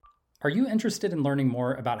Are you interested in learning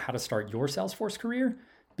more about how to start your Salesforce career?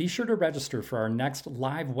 Be sure to register for our next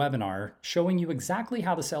live webinar showing you exactly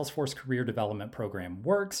how the Salesforce Career Development Program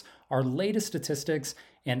works, our latest statistics,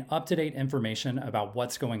 and up-to-date information about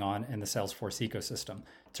what's going on in the Salesforce ecosystem.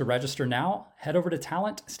 To register now, head over to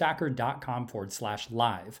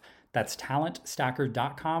talentstacker.com/live. That's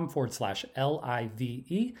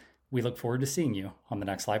talentstacker.com/LIVE. We look forward to seeing you on the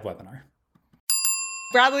next live webinar.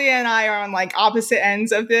 Bradley and I are on opposite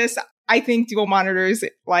ends of this. I think dual monitors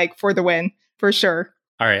for the win, for sure.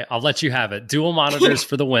 All right, I'll let you have it. Dual monitors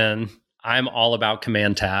for the win. I'm all about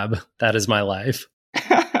Command Tab. That is my life.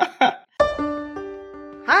 Hi,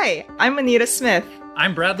 I'm Anita Smith.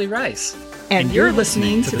 I'm Bradley Rice. And you're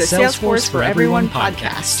listening to the Salesforce for Everyone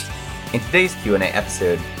podcast. In today's Q&A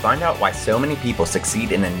episode, find out why so many people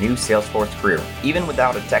succeed in a new Salesforce career, even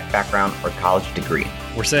without a tech background or college degree.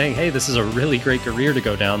 We're saying, hey, this is a really great career to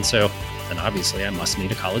go down, so then obviously I must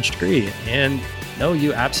need a college degree. And no,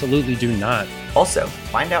 you absolutely do not. Also,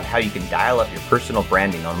 find out how you can dial up your personal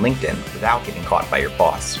branding on LinkedIn without getting caught by your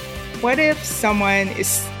boss. What if someone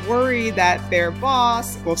is worried that their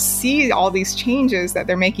boss will see all these changes that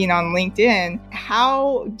they're making on LinkedIn?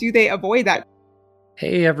 How do they avoid that?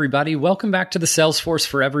 Hey, everybody. Welcome back to the Salesforce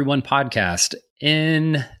for Everyone podcast.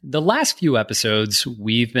 In the last few episodes,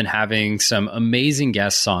 we've been having some amazing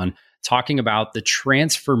guests on talking about the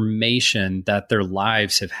transformation that their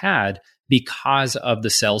lives have had because of the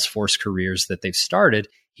Salesforce careers that they've started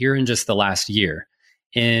here in just the last year.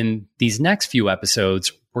 In these next few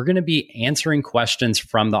episodes, we're going to be answering questions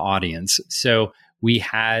from the audience. So we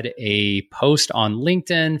had a post on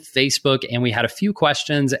LinkedIn, Facebook, and we had a few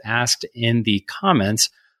questions asked in the comments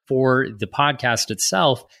for the podcast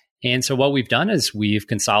itself. And so what we've done is we've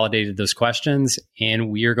consolidated those questions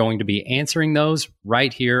and we are going to be answering those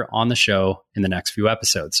right here on the show in the next few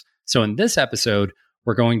episodes. So in this episode,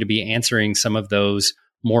 we're going to be answering some of those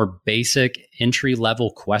more basic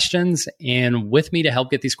entry-level questions. And with me to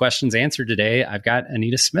help get these questions answered today, I've got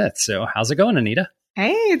Anita Smith. So how's it going, Anita?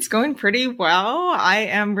 Hey, it's going pretty well. I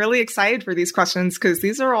am really excited for these questions because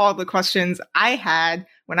these are all the questions I had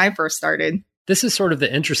when I first started. This is sort of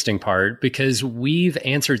the interesting part because we've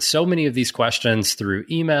answered so many of these questions through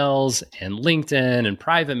emails and LinkedIn and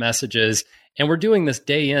private messages, and we're doing this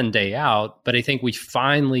day in, day out. But I think we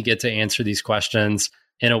finally get to answer these questions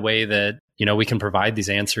in a way that, we can provide these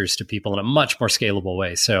answers to people in a much more scalable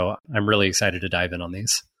way. So I'm really excited to dive in on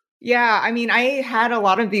these. Yeah, I had a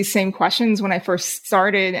lot of these same questions when I first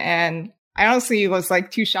started, and I honestly was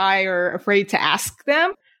too shy or afraid to ask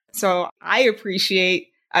them. So I appreciate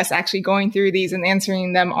us actually going through these and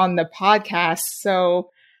answering them on the podcast.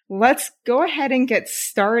 So let's go ahead and get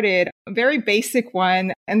started. A very basic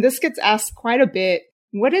one, and this gets asked quite a bit.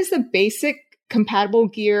 What is the basic compatible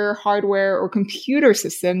gear, hardware, or computer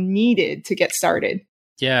system needed to get started?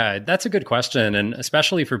 Yeah, that's a good question. And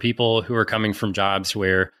especially for people who are coming from jobs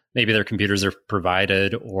where maybe their computers are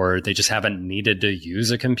provided or they just haven't needed to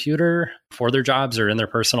use a computer for their jobs or in their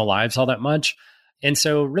personal lives all that much. And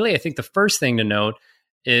so really, I think the first thing to note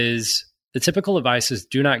is the typical advice is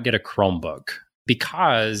do not get a Chromebook,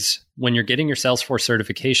 because when you're getting your Salesforce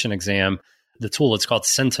certification exam, the tool, it's called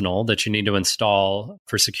Sentinel, that you need to install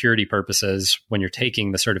for security purposes when you're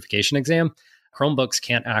taking the certification exam. Chromebooks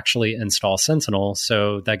can't actually install Sentinel,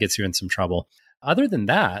 so that gets you in some trouble. Other than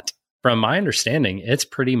that, from my understanding, it's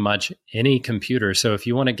pretty much any computer. So if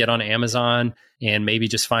you want to get on Amazon and maybe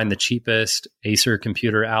just find the cheapest Acer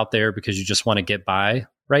computer out there because you just want to get by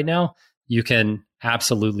right now, you can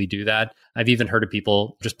absolutely do that. I've even heard of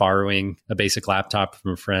people just borrowing a basic laptop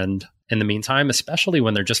from a friend in the meantime, especially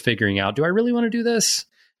when they're just figuring out, do I really want to do this?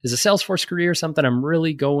 Is a Salesforce career something I'm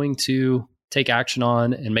really going to take action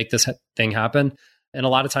on and make this thing happen? And a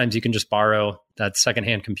lot of times you can just borrow that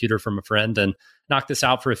secondhand computer from a friend and knock this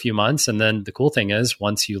out for a few months. And then the cool thing is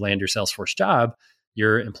once you land your Salesforce job,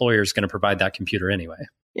 your employer is going to provide that computer anyway.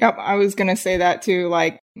 Yep, I was going to say that too.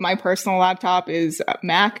 My personal laptop is a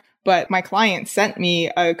Mac, but my client sent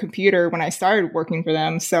me a computer when I started working for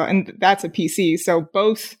them. So, and that's a PC. So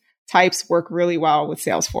both types work really well with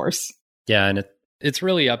Salesforce. Yeah, and it's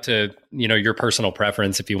really up to, your personal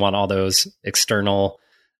preference if you want all those external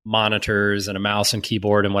monitors and a mouse and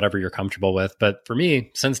keyboard and whatever you're comfortable with. But for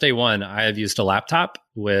me, since day one, I have used a laptop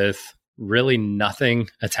with really nothing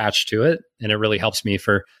attached to it. And it really helps me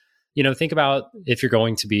for, think about if you're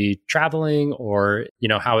going to be traveling or,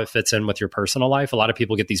 how it fits in with your personal life. A lot of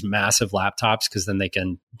people get these massive laptops because then they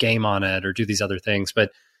can game on it or do these other things.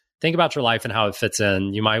 But think about your life and how it fits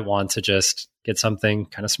in. You might want to just get something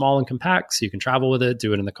kind of small and compact so you can travel with it,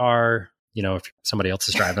 do it in the car, if somebody else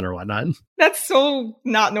is driving or whatnot. That's so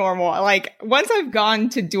not normal. Like once I've gone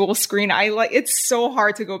to dual screen, it's so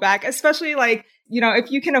hard to go back, especially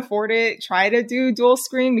if you can afford it, try to do dual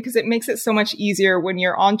screen because it makes it so much easier when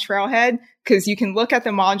you're on Trailhead because you can look at the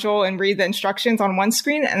module and read the instructions on one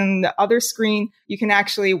screen, and on the other screen, you can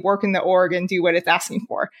actually work in the org and do what it's asking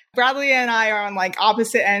for. Bradley and I are on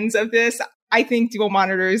opposite ends of this. I think dual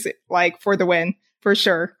monitors for the win, for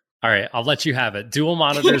sure. All right, I'll let you have it. Dual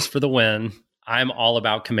monitors for the win. I'm all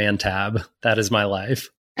about Command Tab. That is my life.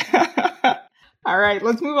 All right,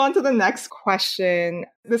 let's move on to the next question.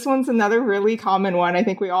 This one's another really common one. I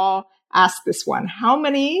think we all ask this one. How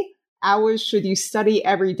many hours should you study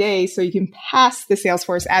every day so you can pass the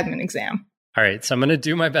Salesforce admin exam? All right, so I'm going to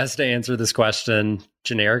do my best to answer this question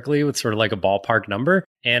generically with sort of like a ballpark number.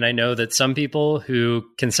 And I know that some people who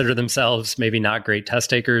consider themselves maybe not great test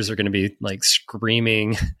takers are going to be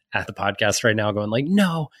screaming at the podcast right now going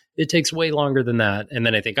no, it takes way longer than that. And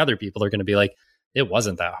then I think other people are going to be like, it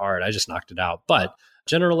wasn't that hard. I just knocked it out. But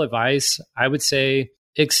general advice, I would say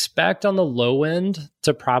expect on the low end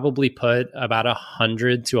to probably put about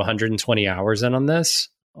 100 to 120 hours in on this.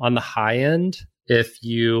 On the high end, if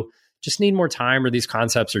you just need more time or these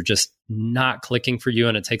concepts are just not clicking for you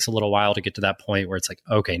and it takes a little while to get to that point where it's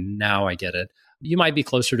okay, now I get it. You might be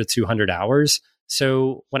closer to 200 hours.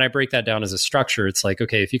 So when I break that down as a structure, it's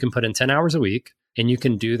okay, if you can put in 10 hours a week and you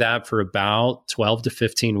can do that for about 12 to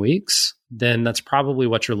 15 weeks, then that's probably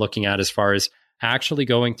what you're looking at as far as actually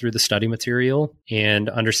going through the study material and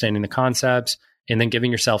understanding the concepts, and then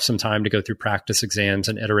giving yourself some time to go through practice exams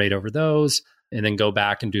and iterate over those, and then go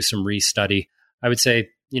back and do some restudy. I would say,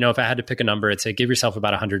 if I had to pick a number, I'd say give yourself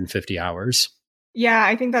about 150 hours. Yeah,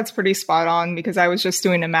 I think that's pretty spot on because I was just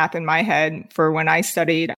doing the math in my head for when I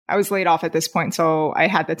studied. I was laid off at this point, so I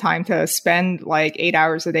had the time to spend 8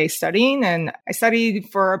 hours a day studying, and I studied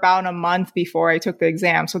for about a month before I took the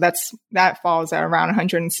exam. So that falls at around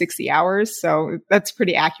 160 hours. So that's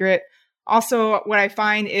pretty accurate. Also, what I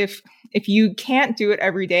find if you can't do it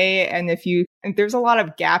every day, and if there's a lot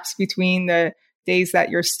of gaps between the days that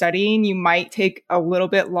you're studying, you might take a little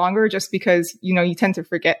bit longer just because, you tend to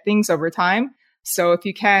forget things over time. So if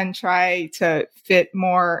you can, try to fit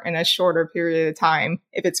more in a shorter period of time,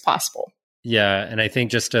 if it's possible. Yeah. And I think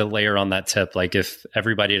just to layer on that tip, if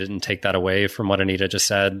everybody didn't take that away from what Anita just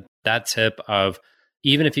said, that tip of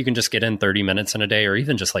even if you can just get in 30 minutes in a day or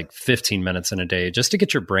even just 15 minutes in a day, just to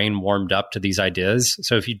get your brain warmed up to these ideas.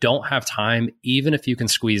 So if you don't have time, even if you can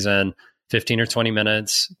squeeze in 15 or 20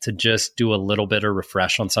 minutes to just do a little bit of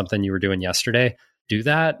refresh on something you were doing yesterday, do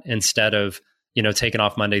that instead of taking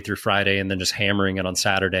off Monday through Friday and then just hammering it on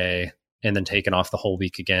Saturday and then taking off the whole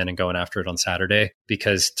week again and going after it on Saturday.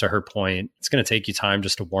 Because to her point, it's going to take you time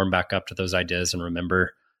just to warm back up to those ideas and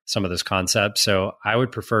remember some of those concepts. So I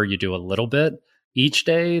would prefer you do a little bit each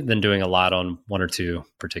day than doing a lot on one or two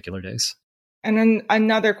particular days. And then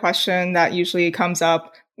another question that usually comes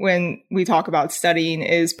up when we talk about studying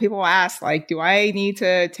is people ask, do I need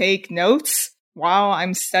to take notes while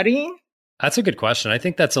I'm studying? That's a good question. I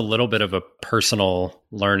think that's a little bit of a personal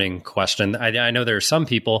learning question. I know there are some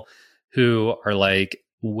people who are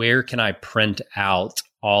where can I print out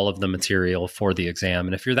all of the material for the exam?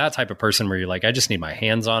 And if you're that type of person where you're I just need my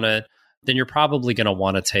hands on it, then you're probably going to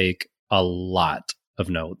want to take a lot of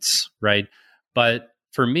notes, right? But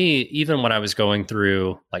for me, even when I was going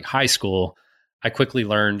through high school, I quickly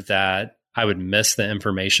learned that I would miss the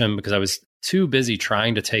information because I was too busy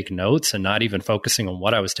trying to take notes and not even focusing on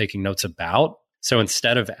what I was taking notes about. So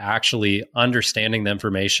instead of actually understanding the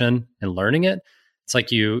information and learning it,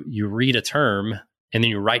 it's you read a term and then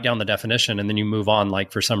you write down the definition and then you move on.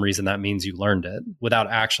 For some reason, that means you learned it without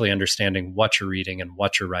actually understanding what you're reading and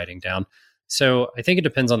what you're writing down. So I think it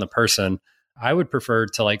depends on the person. I would prefer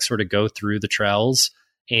to sort of go through the trails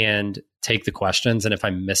and take the questions. And if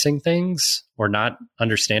I'm missing things or not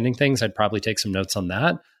understanding things, I'd probably take some notes on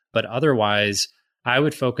that. But otherwise, I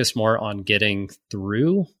would focus more on getting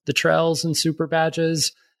through the trails and super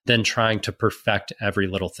badges than trying to perfect every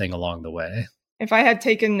little thing along the way. If I had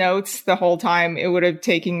taken notes the whole time, it would have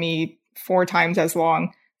taken me 4 times as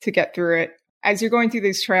long to get through it. As you're going through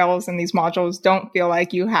these trails and these modules, don't feel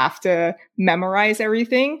like you have to memorize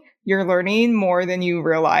everything. You're learning more than you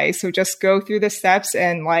realize. So just go through the steps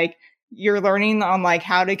and you're learning on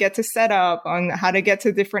how to get to setup, on how to get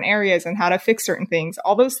to different areas and how to fix certain things.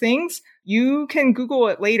 All those things, you can Google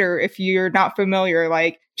it later if you're not familiar.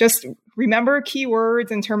 Just remember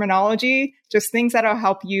keywords and terminology, just things that'll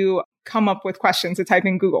help you come up with questions to type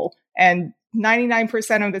in Google. And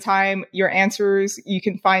 99% of the time, your answers, you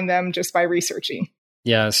can find them just by researching.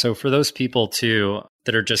 Yeah. So for those people too,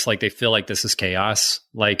 that are just they feel like this is chaos.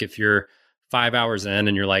 If you're 5 hours in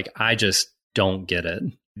and you're like, I just don't get it.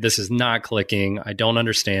 This is not clicking. I don't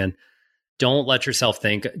understand. Don't let yourself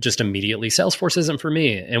think just immediately, Salesforce isn't for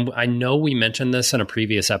me. And I know we mentioned this in a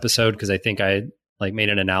previous episode because I think I made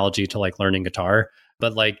an analogy to learning guitar.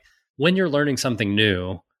 But when you're learning something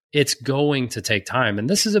new, it's going to take time. And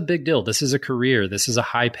this is a big deal. This is a career. This is a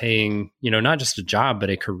high paying, not just a job, but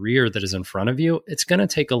a career that is in front of you. It's going to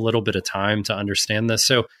take a little bit of time to understand this.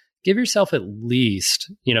 So give yourself at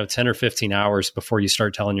least, 10 or 15 hours before you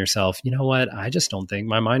start telling yourself, you know what, I just don't think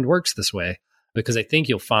my mind works this way. Because I think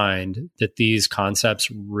you'll find that these concepts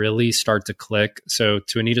really start to click. So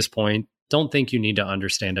to Anita's point, don't think you need to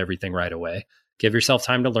understand everything right away. Give yourself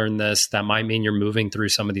time to learn this. That might mean you're moving through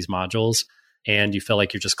some of these modules and you feel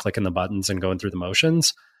like you're just clicking the buttons and going through the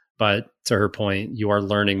motions. But to her point, you are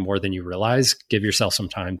learning more than you realize. Give yourself some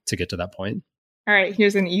time to get to that point. All right,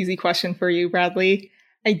 here's an easy question for you, Bradley.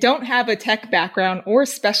 I don't have a tech background or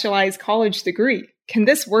specialized college degree. Can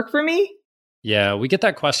this work for me? Yeah, we get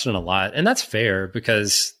that question a lot. And that's fair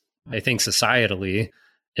because I think societally,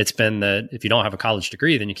 it's been that if you don't have a college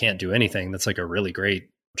degree, then you can't do anything that's a really great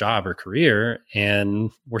job or career.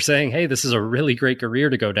 And we're saying, hey, this is a really great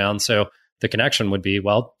career to go down. So the connection would be,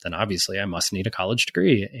 well, then obviously I must need a college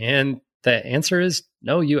degree. And the answer is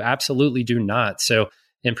no, you absolutely do not. So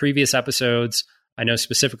in previous episodes, I know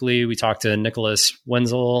specifically we talked to Nicholas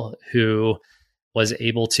Wenzel, who was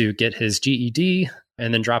able to get his GED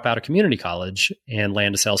and then drop out of community college and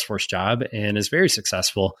land a Salesforce job and is very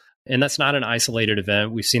successful. And that's not an isolated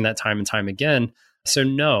event. We've seen that time and time again. So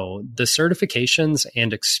no, the certifications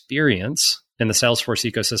and experience in the Salesforce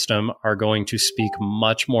ecosystem are going to speak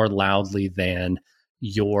much more loudly than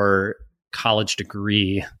your college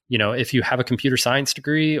degree. If you have a computer science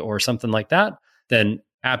degree or something like that, then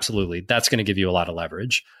absolutely, that's going to give you a lot of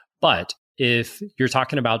leverage. But if you're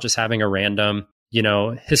talking about just having a random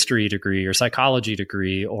history degree or psychology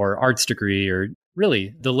degree or arts degree, or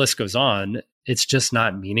really the list goes on, it's just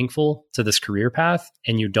not meaningful to this career path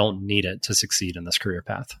and you don't need it to succeed in this career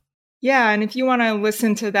path. Yeah. And if you want to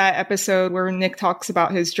listen to that episode where Nick talks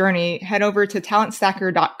about his journey, head over to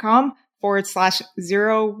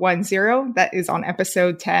talentstacker.com/010. That is on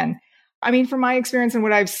episode 10. I mean, from my experience and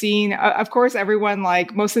what I've seen, of course, everyone,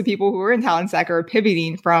 most of the people who are in Talent Stacker are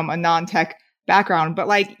pivoting from a non-tech background.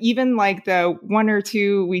 But even the one or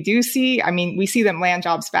two we do see, I mean, we see them land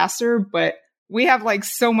jobs faster, but we have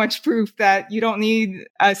so much proof that you don't need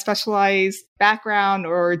a specialized background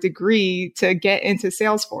or degree to get into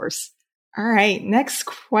Salesforce. All right, next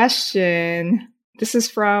question. This is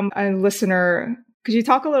from a listener. Could you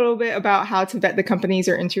talk a little bit about how to vet the companies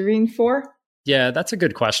you're interviewing for? Yeah, that's a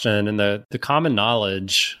good question. And the common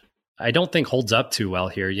knowledge, I don't think holds up too well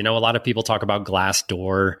here. A lot of people talk about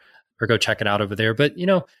Glassdoor or go check it out over there. But,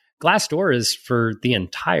 Glassdoor is for the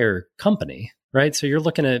entire company, right? So you're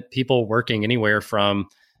looking at people working anywhere from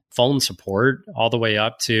phone support all the way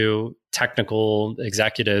up to technical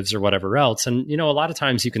executives or whatever else. And, a lot of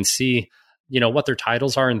times you can see, what their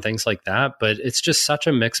titles are and things like that. But it's just such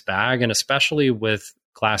a mixed bag. And especially with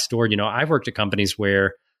Glassdoor, I've worked at companies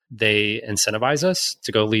where they incentivize us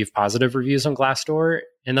to go leave positive reviews on Glassdoor.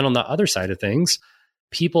 And then on the other side of things,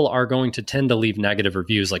 people are going to tend to leave negative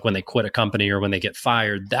reviews. Like when they quit a company or when they get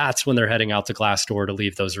fired, that's when they're heading out to Glassdoor to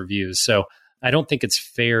leave those reviews. So I don't think it's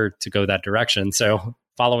fair to go that direction. So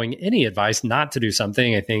following any advice not to do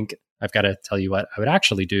something, I think I've got to tell you what I would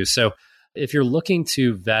actually do. So if you're looking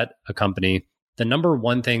to vet a company, the number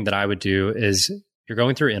one thing that I would do is you're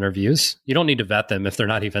going through interviews. You don't need to vet them if they're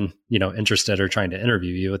not even, interested or trying to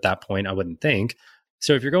interview you at that point, I wouldn't think.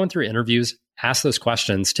 So if you're going through interviews, ask those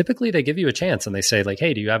questions. Typically, they give you a chance and they say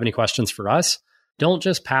hey, do you have any questions for us? Don't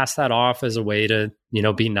just pass that off as a way to,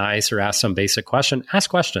 be nice or ask some basic question. Ask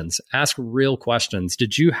questions. Ask real questions.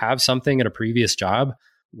 Did you have something at a previous job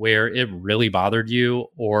where it really bothered you,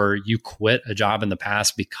 or you quit a job in the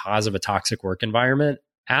past because of a toxic work environment?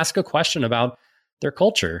 Ask a question about their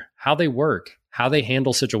culture, how they work, how they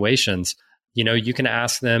handle situations. You can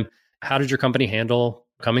ask them, how did your company handle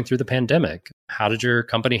coming through the pandemic? How did your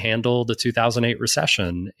company handle the 2008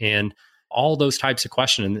 recession? And all those types of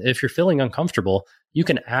questions. And if you're feeling uncomfortable, you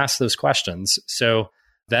can ask those questions. So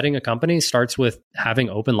vetting a company starts with having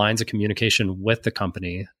open lines of communication with the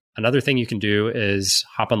company. Another thing you can do is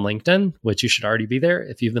hop on LinkedIn, which you should already be there.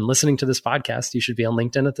 If you've been listening to this podcast, you should be on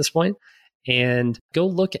LinkedIn at this point, and go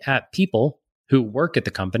look at people who work at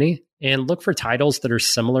the company and look for titles that are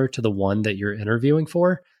similar to the one that you're interviewing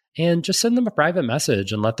for, and just send them a private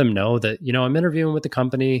message and let them know that, I'm interviewing with the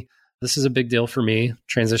company. This is a big deal for me,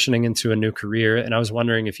 transitioning into a new career. And I was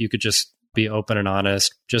wondering if you could just be open and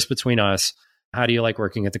honest, just between us. How do you like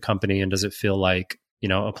working at the company? And does it feel like,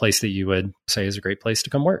 a place that you would say is a great place to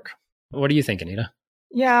come work. What do you think, Anita?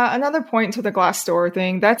 Yeah, another point to the Glassdoor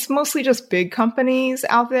thing, that's mostly just big companies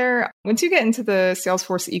out there. Once you get into the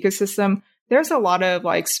Salesforce ecosystem, there's a lot of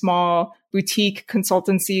like small boutique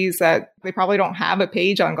consultancies that they probably don't have a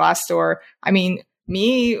page on Glassdoor. I mean,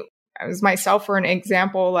 as myself, for an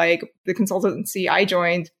example, like the consultancy I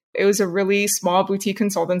joined, it was a really small boutique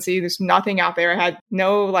consultancy. There's nothing out there. I had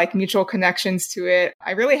no like mutual connections to it.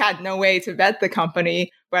 I really had no way to vet the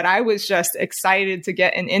company, but I was just excited to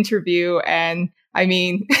get an interview. And I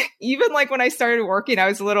mean, even like when I started working, I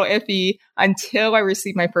was a little iffy until I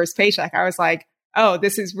received my first paycheck. I was like, oh,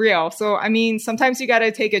 this is real. So, I mean, sometimes you got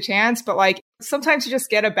to take a chance, but like sometimes you just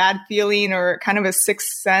get a bad feeling or kind of a sixth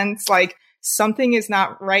sense, like something is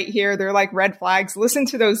not right here. They're like red flags. Listen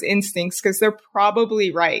to those instincts because they're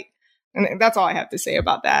probably right. And that's all I have to say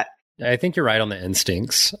about that. I think you're right on the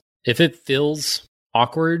instincts. If it feels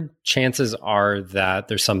awkward, chances are that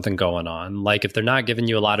there's something going on. Like if they're not giving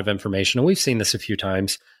you a lot of information, and we've seen this a few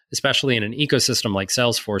times, especially in an ecosystem like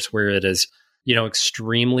Salesforce, where it is,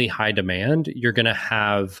 extremely high demand, you're going to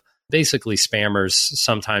have basically spammers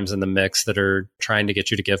sometimes in the mix that are trying to get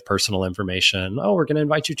you to give personal information. Oh, we're going to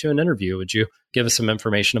invite you to an interview. Would you give us some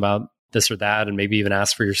information about this or that? And maybe even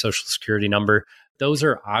ask for your social security number. Those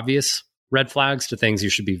are obvious red flags to things you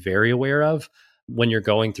should be very aware of when you're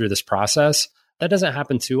going through this process. That doesn't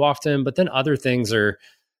happen too often, but then other things are,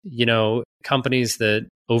 companies that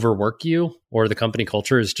overwork you, or the company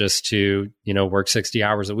culture is just to, work 60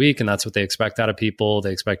 hours a week. And that's what they expect out of people.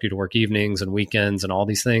 They expect you to work evenings and weekends and all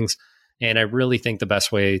these things. And I really think the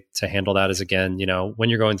best way to handle that is, again, when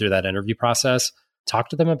you're going through that interview process, talk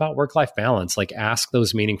to them about work-life balance, like ask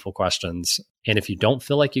those meaningful questions. And if you don't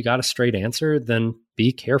feel like you got a straight answer, then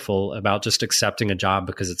be careful about just accepting a job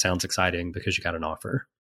because it sounds exciting because you got an offer.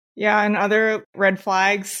 Yeah. And other red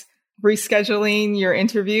flags, rescheduling your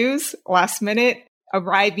interviews last minute,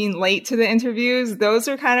 arriving late to the interviews. Those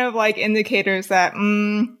are kind of like indicators that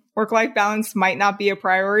work-life balance might not be a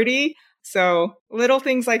priority. So little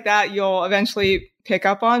things like that you'll eventually pick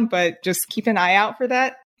up on, but just keep an eye out for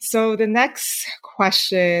that. So the next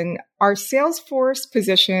question, are Salesforce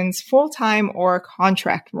positions full-time or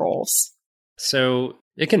contract roles? So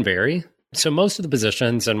it can vary. So most of the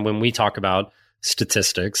positions, and when we talk about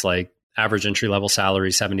statistics like average entry-level salary,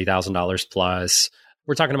 $70,000 plus,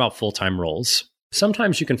 we're talking about full-time roles.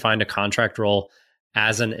 Sometimes you can find a contract role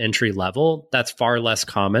as an entry level. That's far less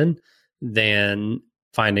common than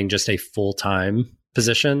finding just a full-time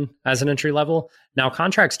position as an entry level. Now,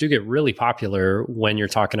 contracts do get really popular when you're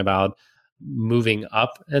talking about moving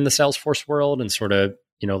up in the Salesforce world and sort of,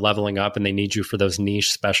 leveling up, and they need you for those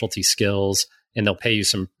niche specialty skills, and they'll pay you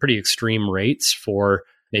some pretty extreme rates for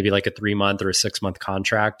maybe like a 3-month or a 6-month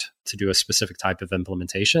contract to do a specific type of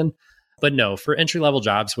implementation. But no, for entry-level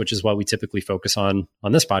jobs, which is what we typically focus on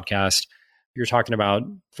this podcast, you're talking about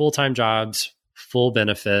full-time jobs, full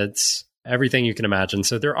benefits, everything you can imagine.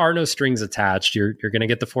 So there are no strings attached. You're going to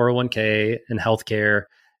get the 401k and healthcare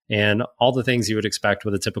and all the things you would expect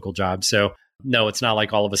with a typical job. So no, it's not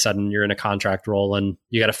like all of a sudden you're in a contract role and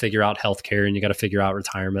you got to figure out healthcare and you got to figure out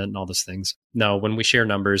retirement and all those things. No, when we share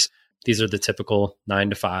numbers, these are the typical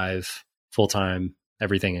 9 to 5, full-time,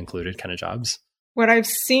 everything included kind of jobs. What I've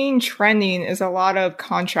seen trending is a lot of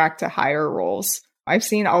contract to hire roles. I've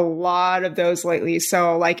seen a lot of those lately.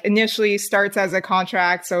 So like initially starts as a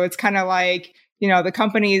contract. So it's kind of like, the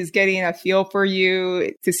company is getting a feel for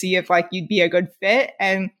you to see if like you'd be a good fit.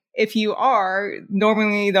 And if you are,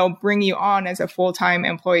 normally they'll bring you on as a full-time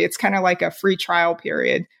employee. It's kind of like a free trial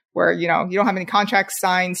period where, you don't have any contracts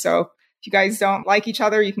signed. So if you guys don't like each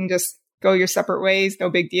other, you can just go your separate ways. No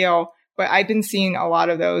big deal. But I've been seeing a lot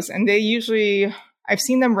of those, and I've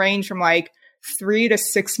seen them range from like 3 to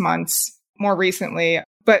 6 months more recently.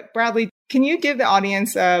 But Bradley, can you give the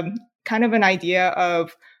audience kind of an idea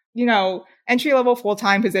of, entry-level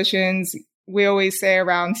full-time positions? We always say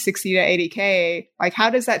around 60 to 80K. Like, how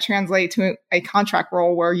does that translate to a contract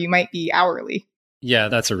role where you might be hourly? Yeah,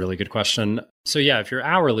 that's a really good question. So yeah, if you're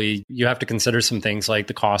hourly, you have to consider some things like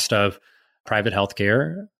the cost of private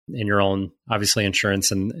healthcare and your own, obviously,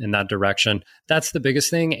 insurance in that direction. That's the biggest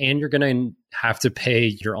thing. And you're going to have to pay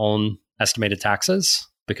your own estimated taxes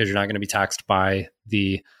because you're not going to be taxed by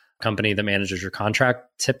the company that manages your contract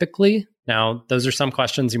typically. Now, those are some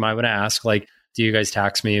questions you might want to ask, like, do you guys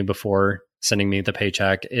tax me before sending me the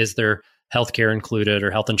paycheck? Is there healthcare included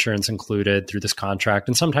or health insurance included through this contract?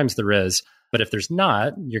 And sometimes there is. But if there's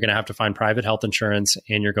not, you're going to have to find private health insurance,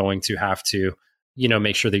 and you're going to have to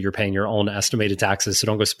make sure that you're paying your own estimated taxes. So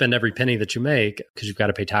don't go spend every penny that you make because you've got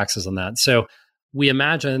to pay taxes on that. So we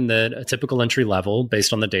imagine that a typical entry level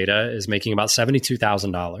based on the data is making about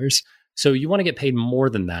 $72,000. So you want to get paid more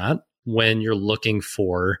than that when you're looking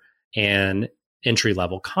for an entry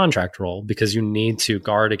level contract role, because you need to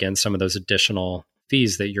guard against some of those additional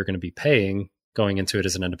fees that you're going to be paying going into it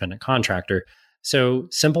as an independent contractor. So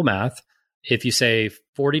simple math, if you say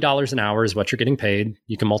 $40 an hour is what you're getting paid,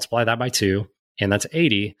 you can multiply that by 2, and that's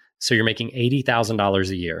 80. So you're making $80,000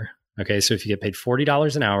 a year. Okay, so if you get paid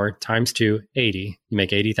 $40 an hour times 2, 80, you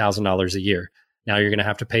make $80,000 a year. Now you're going to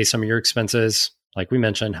have to pay some of your expenses, like we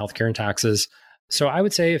mentioned, healthcare and taxes. So I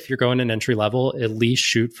would say if you're going in entry level, at least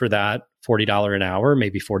shoot for that $40 an hour,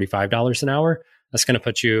 maybe $45 an hour. That's going to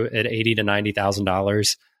put you at $80,000 to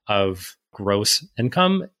 $90,000 of gross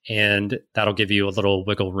income, and that'll give you a little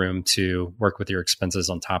wiggle room to work with your expenses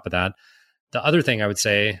on top of that. The other thing I would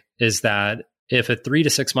say is that if a 3 to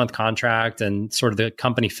 6 month contract and sort of the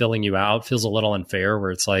company filling you out feels a little unfair,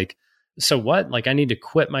 where it's like, so what? Like, I need to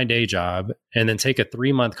quit my day job and then take a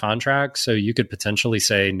 3-month contract so you could potentially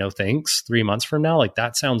say no thanks 3 months from now. Like,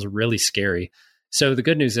 that sounds really scary. So the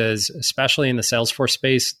good news is, especially in the Salesforce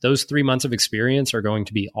space, those 3 months of experience are going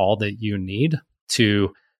to be all that you need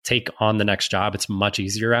to take on the next job. It's much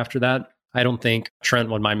easier after that. I don't think Trent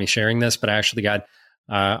would mind me sharing this, but I actually got,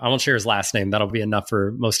 I won't share his last name. That'll be enough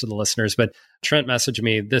for most of the listeners. But Trent messaged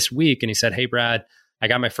me this week and he said, "Hey, Brad, I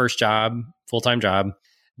got my first job, full-time job.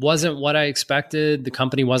 Wasn't what I expected. The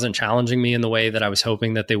company wasn't challenging me in the way that I was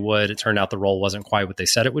hoping that they would. It turned out the role wasn't quite what they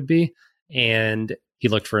said it would be." And he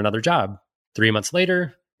looked for another job. 3 months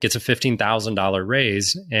later, gets a $15,000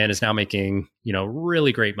 raise and is now making,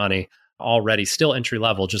 really great money already, still entry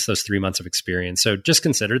level, just those 3 months of experience. So just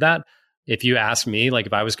consider that. If you asked me, like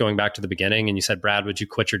if I was going back to the beginning and you said, "Brad, would you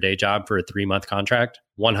quit your day job for a 3-month contract?"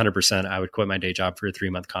 100% I would quit my day job for a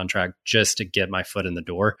 3-month contract just to get my foot in the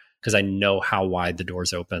door, because I know how wide the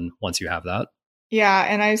doors open once you have that. Yeah.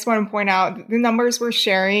 And I just want to point out the numbers we're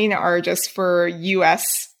sharing are just for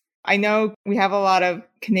US. I know we have a lot of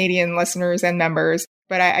Canadian listeners and members,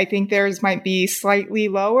 but I think theirs might be slightly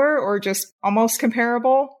lower or just almost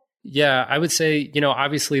comparable. Yeah, I would say,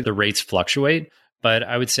 obviously the rates fluctuate, but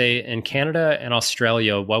I would say in Canada and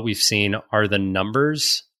Australia, what we've seen are the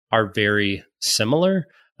numbers are very similar.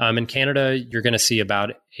 In Canada, you're going to see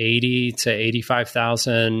about 80 to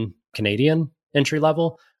 85,000 Canadian entry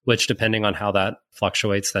level, which depending on how that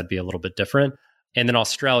fluctuates, that'd be a little bit different. And then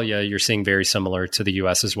Australia, you're seeing very similar to the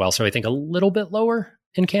US as well. So I think a little bit lower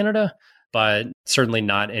in Canada, but certainly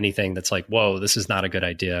not anything that's like, whoa, this is not a good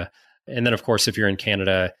idea. And then, of course, if you're in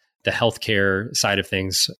Canada, the healthcare side of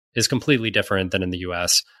things is completely different than in the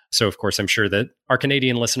US. So, of course, I'm sure that our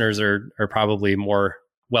Canadian listeners are probably more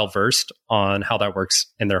well-versed on how that works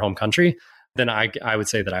in their home country than I would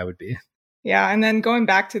say that I would be. Yeah. And then going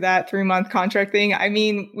back to that 3-month contract thing, I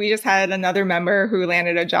mean, we just had another member who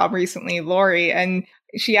landed a job recently, Lori, and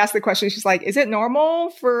she asked the question, she's like, "Is it normal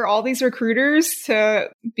for all these recruiters to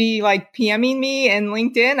be like PMing me in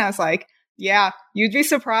LinkedIn?" I was like, yeah, you'd be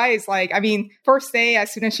surprised. Like, I mean, first day,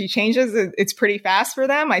 as soon as she changes, it's pretty fast for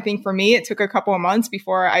them. I think for me, it took a couple of months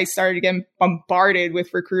before I started getting bombarded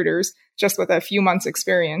with recruiters just with a few months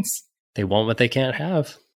experience. They want what they can't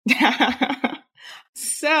have.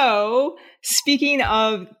 So speaking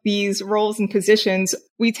of these roles and positions,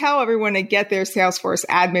 we tell everyone to get their Salesforce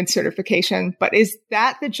admin certification, but is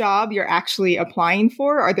that the job you're actually applying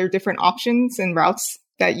for? Are there different options and routes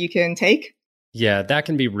that you can take? Yeah, that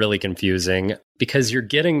can be really confusing because you're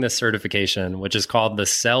getting the certification, which is called the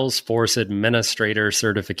Salesforce Administrator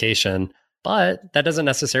Certification, but that doesn't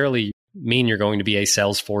necessarily mean you're going to be a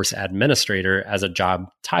Salesforce Administrator as a job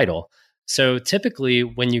title. So typically,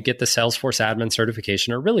 when you get the Salesforce Admin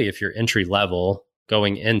Certification, or really if you're entry level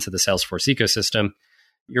going into the Salesforce ecosystem,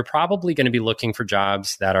 you're probably going to be looking for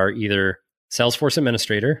jobs that are either Salesforce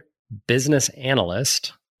Administrator, Business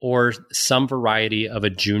Analyst, or some variety of a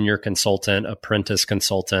junior consultant, apprentice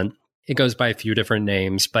consultant. It goes by a few different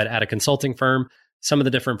names, but at a consulting firm, some of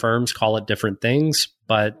the different firms call it different things.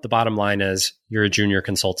 But the bottom line is you're a junior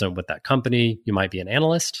consultant with that company. You might be an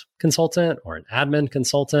analyst consultant or an admin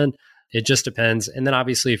consultant. It just depends. And then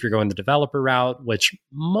obviously, if you're going the developer route, which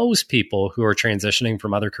most people who are transitioning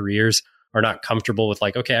from other careers are not comfortable with,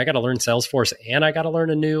 like, okay, I got to learn Salesforce and I got to learn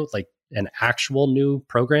an actual new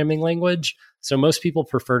programming language. So most people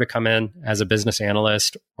prefer to come in as a business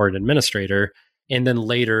analyst or an administrator. And then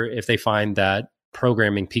later, if they find that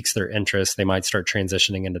programming piques their interest, they might start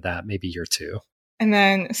transitioning into that maybe year 2. And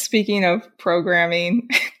then speaking of programming,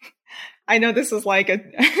 I know this is like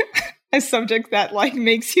a subject that like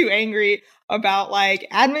makes you angry about like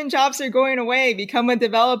admin jobs are going away, become a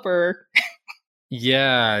developer.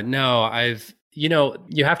 Yeah, no, I've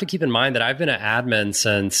You have to keep in mind that I've been an admin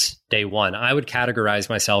since day one. I would categorize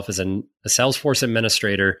myself as a Salesforce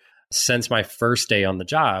administrator since my first day on the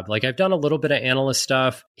job. Like I've done a little bit of analyst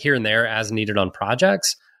stuff here and there as needed on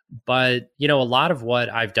projects, but a lot of what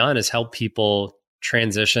I've done is help people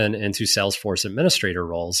transition into Salesforce administrator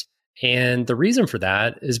roles. And the reason for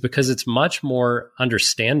that is because it's much more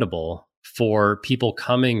understandable for people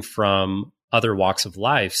coming from other walks of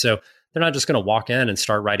life. So they're not just going to walk in and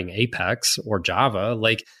start writing Apex or Java.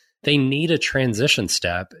 Like they need a transition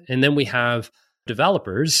step. And then we have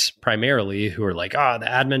developers primarily who are like, the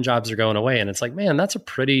admin jobs are going away. And it's like, man, that's a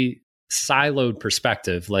pretty siloed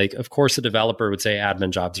perspective. Like, of course, a developer would say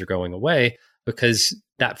admin jobs are going away because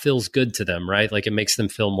that feels good to them, right? Like it makes them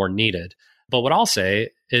feel more needed. But what I'll say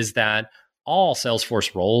is that all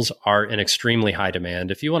Salesforce roles are in extremely high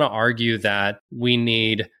demand. If you want to argue that we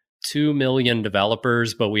need 2 million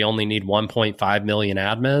developers, but we only need 1.5 million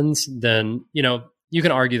admins, then, you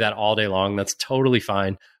can argue that all day long. That's totally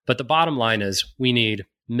fine. But the bottom line is we need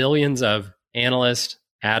millions of analysts,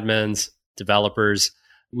 admins, developers.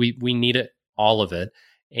 We need it, all of it.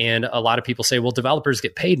 And a lot of people say, well, developers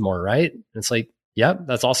get paid more, right? And it's like, yep,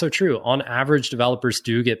 that's also true. On average, developers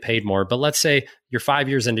do get paid more. But let's say you're 5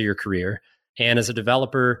 years into your career. And as a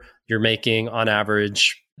developer, you're making on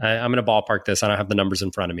average, I'm going to ballpark this. I don't have the numbers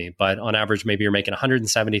in front of me, but on average, maybe you're making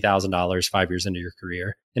 $170,000 5 years into your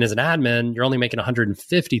career. And as an admin, you're only making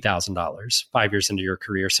 $150,000 5 years into your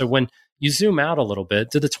career. So when you zoom out a little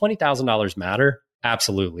bit, do the $20,000 matter?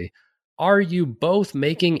 Absolutely. Are you both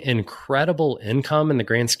making incredible income in the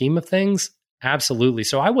grand scheme of things? Absolutely.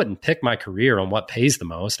 So I wouldn't pick my career on what pays the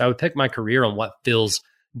most. I would pick my career on what feels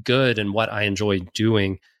good and what I enjoy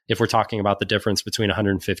doing if we're talking about the difference between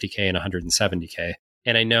 150K and 170K.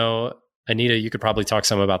 And I know, Anita, you could probably talk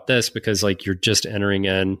some about this because like you're just entering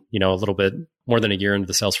in, a little bit more than a year into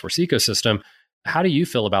the Salesforce ecosystem. How do you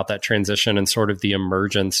feel about that transition and sort of the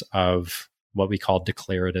emergence of what we call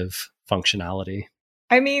declarative functionality?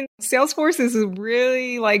 I mean, Salesforce is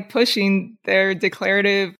really like pushing their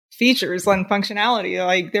declarative features and functionality.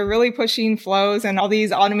 Like they're really pushing flows and all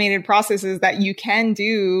these automated processes that you can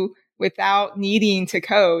do without needing to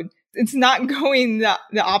code. It's not going the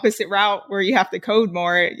opposite route where you have to code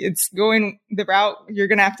more. It's going the route you're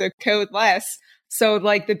going to have to code less. So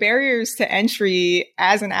like the barriers to entry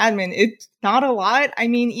as an admin, it's not a lot. I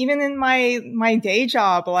mean, even in my day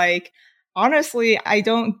job, like honestly, I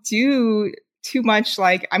don't do too much.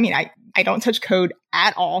 Like, I mean, I don't touch code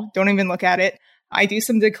at all. Don't even look at it. I do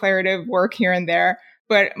some declarative work here and there,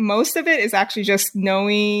 but most of it is actually just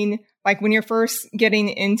knowing, like when you're first getting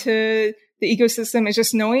into the ecosystem, is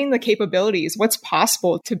just knowing the capabilities, what's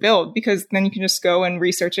possible to build, because then you can just go and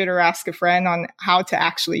research it or ask a friend on how to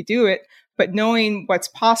actually do it. But knowing what's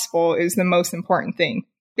possible is the most important thing.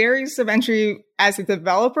 Barriers of entry as a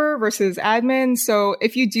developer versus admin. So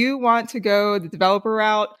if you do want to go the developer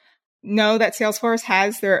route, know that Salesforce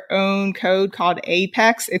has their own code called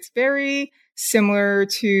Apex. It's very similar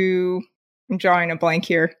to, I'm drawing a blank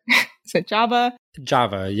here. Is it Java?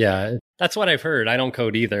 Java, yeah. That's what I've heard. I don't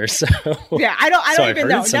code either. So yeah, I don't even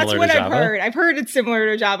know. That's what I've heard. I've heard it's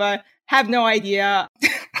similar to Java. Have no idea.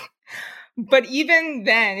 But even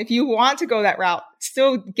then, if you want to go that route,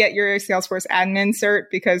 still get your Salesforce admin cert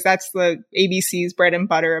because that's the ABC's bread and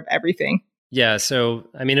butter of everything. Yeah. So,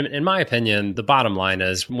 I mean, in my opinion, the bottom line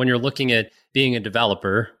is when you're looking at being a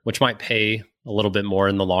developer, which might pay a little bit more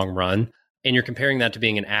in the long run, and you're comparing that to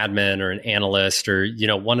being an admin or an analyst or,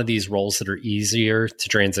 one of these roles that are easier to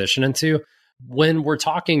transition into, when we're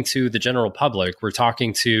talking to the general public, we're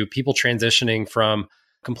talking to people transitioning from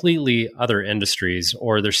completely other industries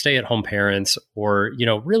or they're stay-at-home parents or,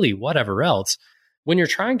 really whatever else. When you're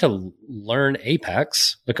trying to learn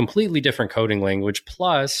Apex, a completely different coding language,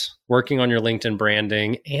 plus working on your LinkedIn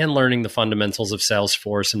branding and learning the fundamentals of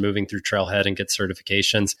Salesforce and moving through Trailhead and get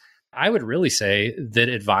certifications, I would really say that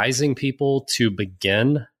advising people to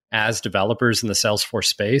begin as developers in the Salesforce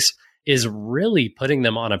space is really putting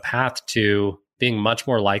them on a path to being much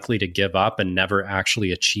more likely to give up and never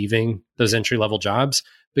actually achieving those entry-level jobs,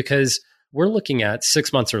 because we're looking at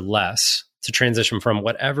 6 months or less to transition from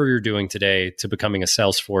whatever you're doing today to becoming a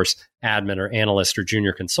Salesforce admin or analyst or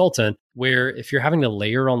junior consultant, where if you're having to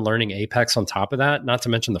layer on learning Apex on top of that, not to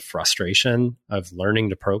mention the frustration of learning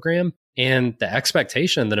to program and the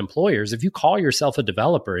expectation that employers, if you call yourself a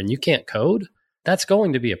developer and you can't code, that's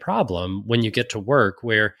going to be a problem when you get to work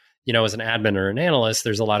where, as an admin or an analyst,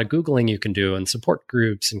 there's a lot of Googling you can do and support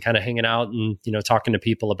groups and kind of hanging out and, talking to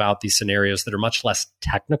people about these scenarios that are much less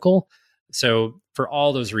technical. So for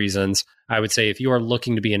all those reasons, I would say if you are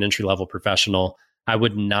looking to be an entry-level professional, I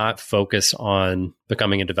would not focus on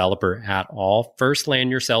becoming a developer at all. First,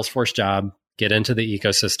 land your Salesforce job, get into the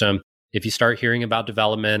ecosystem. If you start hearing about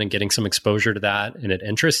development and getting some exposure to that and it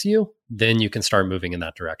interests you, then you can start moving in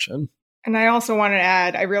that direction. And I also want to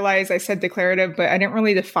add, I realized I said declarative, but I didn't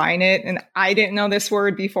really define it. And I didn't know this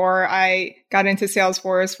word before I got into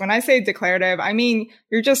Salesforce. When I say declarative, I mean,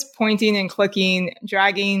 you're just pointing and clicking,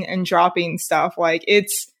 dragging and dropping stuff. Like,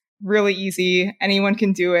 it's really easy. Anyone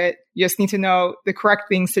can do it. You just need to know the correct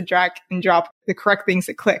things to drag and drop, the correct things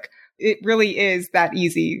to click. It really is that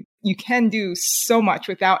easy. You can do so much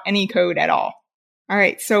without any code at all. All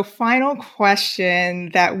right. So final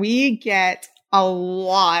question that we get a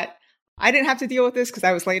lot. I didn't have to deal with this because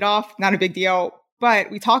I was laid off. Not a big deal.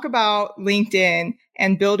 But we talk about LinkedIn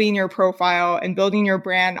and building your profile and building your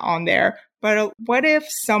brand on there. But what if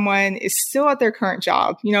someone is still at their current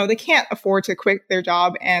job? You know, they can't afford to quit their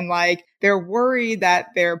job and like they're worried that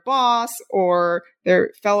their boss or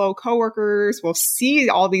their fellow coworkers will see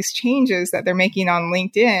all these changes that they're making on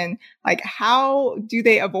LinkedIn. Like, how do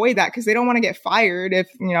they avoid that? Because they don't want to get fired if,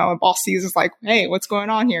 you know, a boss sees it's like, hey, what's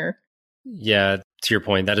going on here? Yeah, to your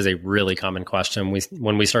point, that is a really common question.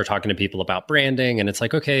 When we start talking to people about branding and it's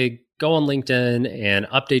like, okay, go on LinkedIn and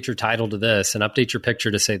update your title to this and update your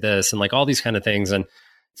picture to say this and like all these kind of things. And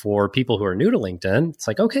for people who are new to LinkedIn, it's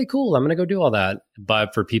like, okay, cool, I'm going to go do all that.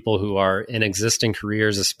 But for people who are in existing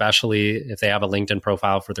careers, especially if they have a LinkedIn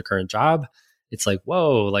profile for their current job, it's like,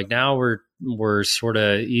 whoa, like now we're sort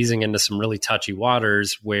of easing into some really touchy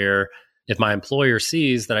waters where if my employer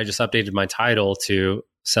sees that I just updated my title to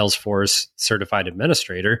Salesforce certified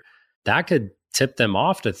administrator, that could tip them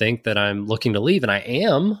off to think that I'm looking to leave. And I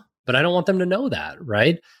am, but I don't want them to know that,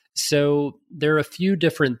 right? So there are a few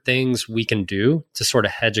different things we can do to sort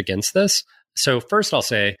of hedge against this. So first I'll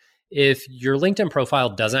say, if your LinkedIn profile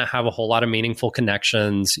doesn't have a whole lot of meaningful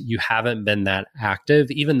connections, you haven't been that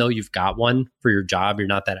active, even though you've got one for your job, you're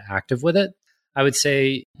not that active with it, I would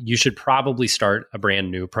say you should probably start a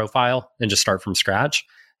brand new profile and just start from scratch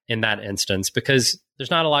in that instance, because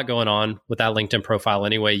there's not a lot going on with that LinkedIn profile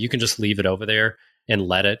anyway. You can just leave it over there and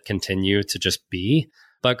let it continue to just be,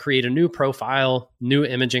 but create a new profile, new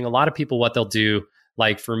imaging. A lot of people, what they'll do,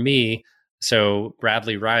 like for me, so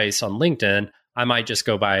Bradley Rice on LinkedIn, I might just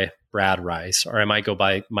go by Brad Rice, or I might go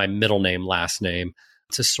by my middle name, last name,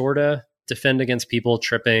 to sort of defend against people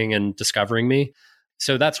tripping and discovering me.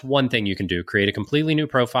 So that's one thing you can do. Create a completely new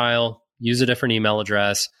profile, use a different email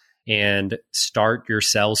address, and start your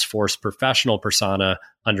Salesforce professional persona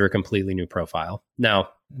under a completely new profile. Now,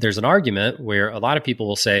 there's an argument where a lot of people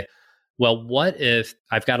will say, well, what if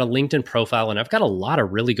I've got a LinkedIn profile and I've got a lot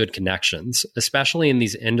of really good connections, especially in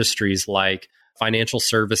these industries like financial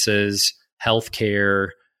services, healthcare,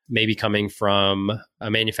 maybe coming from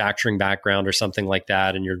a manufacturing background or something like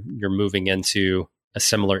that, and you're moving into a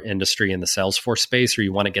similar industry in the Salesforce space, or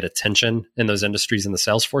you want to get attention in those industries in the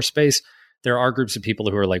Salesforce space. There are groups of people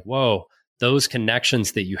who are like, whoa, those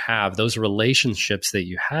connections that you have, those relationships that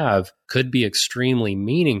you have could be extremely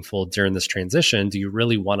meaningful during this transition. Do you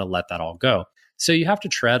really want to let that all go? So you have to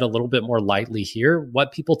tread a little bit more lightly here.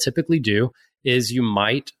 What people typically do is you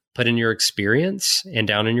might put in your experience and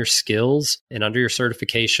down in your skills, and under your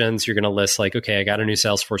certifications, you're going to list like, okay, I got a new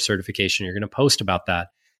Salesforce certification. You're going to post about that.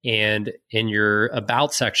 And in your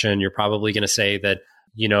about section, you're probably going to say that,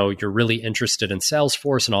 you know, you're really interested in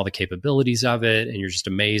Salesforce and all the capabilities of it. And you're just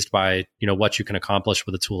amazed by, you know, what you can accomplish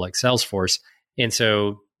with a tool like Salesforce. And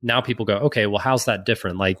so now people go, okay, well, how's that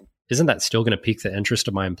different? Like, isn't that still going to pique the interest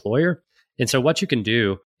of my employer? And so what you can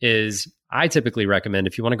do is, I typically recommend,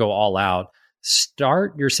 if you want to go all out,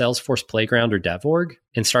 start your Salesforce Playground or DevOrg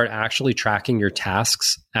and start actually tracking your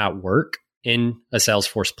tasks at work in a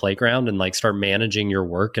Salesforce Playground, and like start managing your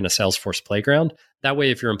work in a Salesforce Playground. That way,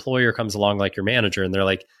 if your employer comes along like your manager and they're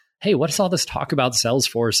like, hey, what is all this talk about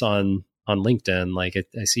Salesforce on LinkedIn? Like,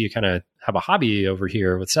 I see you kind of have a hobby over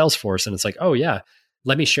here with Salesforce. And it's like, oh yeah,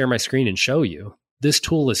 let me share my screen and show you. This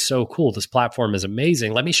tool is so cool. This platform is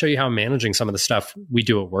amazing. Let me show you how I'm managing some of the stuff we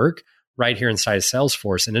do at work right here inside of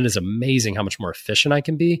Salesforce. And it is amazing how much more efficient I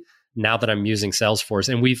can be now that I'm using Salesforce.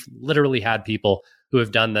 And we've literally had people who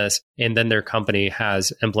have done this, and then their company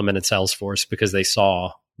has implemented Salesforce because they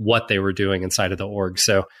saw what they were doing inside of the org.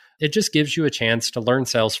 So it just gives you a chance to learn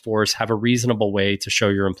Salesforce, have a reasonable way to show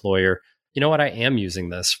your employer, you know what, I am using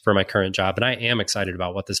this for my current job, and I am excited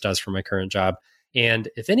about what this does for my current job. And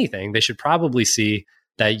if anything, they should probably see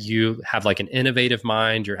that you have like an innovative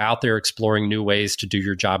mind, you're out there exploring new ways to do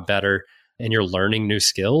your job better, and you're learning new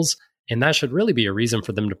skills. And that should really be a reason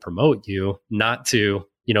for them to promote you, not to,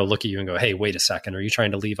 you know, look at you and go, hey, wait a second, are you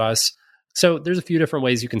trying to leave us? So there's a few different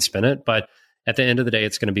ways you can spin it, but At the end of the day,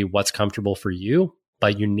 it's going to be what's comfortable for you,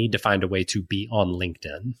 but you need to find a way to be on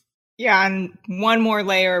LinkedIn. Yeah, and one more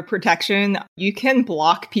layer of protection. You can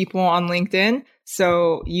block people on LinkedIn.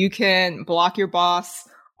 So you can block your boss,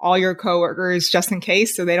 all your coworkers, just in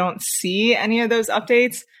case, so they don't see any of those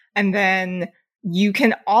updates. And then you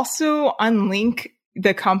can also unlink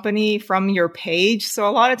the company from your page. So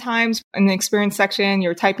a lot of times in the experience section,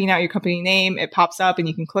 you're typing out your company name, it pops up and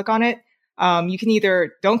you can click on it. You can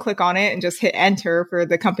either don't click on it and just hit enter for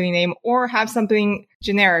the company name, or have something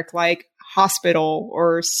generic like hospital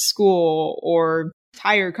or school or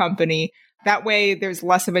tire company. That way there's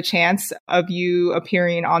less of a chance of you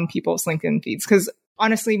appearing on people's LinkedIn feeds. Because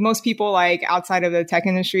honestly, most people like outside of the tech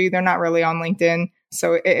industry, they're not really on LinkedIn.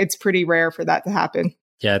 So it's pretty rare for that to happen.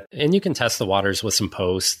 Yeah. And you can test the waters with some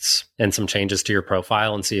posts and some changes to your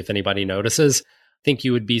profile and see if anybody notices. I think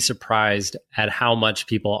you would be surprised at how much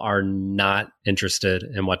people are not interested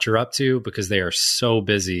in what you're up to because they are so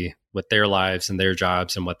busy with their lives and their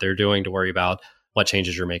jobs and what they're doing to worry about what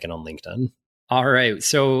changes you're making on LinkedIn. All right.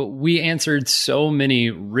 So we answered so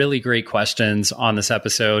many really great questions on this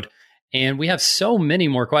episode, and we have so many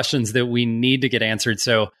more questions that we need to get answered.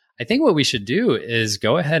 So I think what we should do is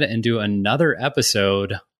go ahead and do another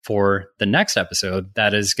episode for the next episode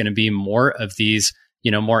that is going to be more of these,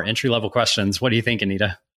 more entry-level questions. What do you think,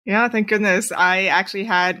 Anita? Yeah, thank goodness. I actually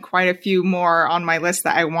had quite a few more on my list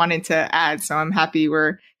that I wanted to add. So I'm happy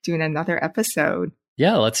we're doing another episode.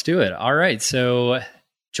 Yeah, let's do it. All right. So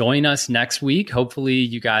join us next week. Hopefully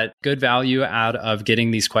you got good value out of getting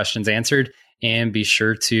these questions answered. And be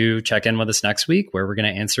sure to check in with us next week where we're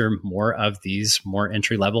going to answer more of these more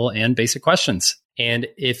entry-level and basic questions. And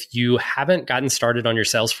if you haven't gotten started on your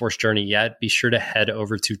Salesforce journey yet, be sure to head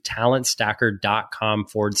over to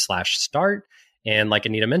talentstacker.com/start. And like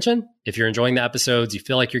Anita mentioned, if you're enjoying the episodes, you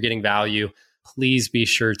feel like you're getting value, please be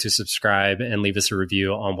sure to subscribe and leave us a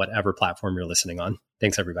review on whatever platform you're listening on.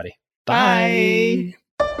 Thanks, everybody. Bye.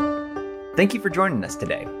 Thank you for joining us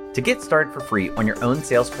today. To get started for free on your own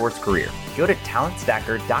Salesforce career, go to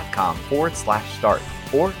talentstacker.com/start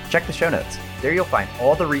or check the show notes. There you'll find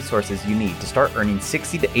all the resources you need to start earning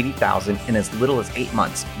 $60,000 to $80,000 in as little as 8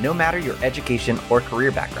 months, no matter your education or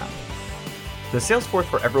career background. The Salesforce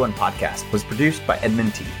for Everyone podcast was produced by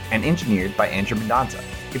Edmund T. and engineered by Andrew Mendonza.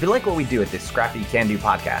 If you like what we do at this scrappy can-do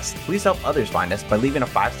podcast, please help others find us by leaving a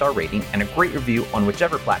 5-star rating and a great review on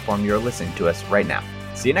whichever platform you're listening to us right now.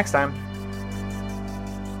 See you next time.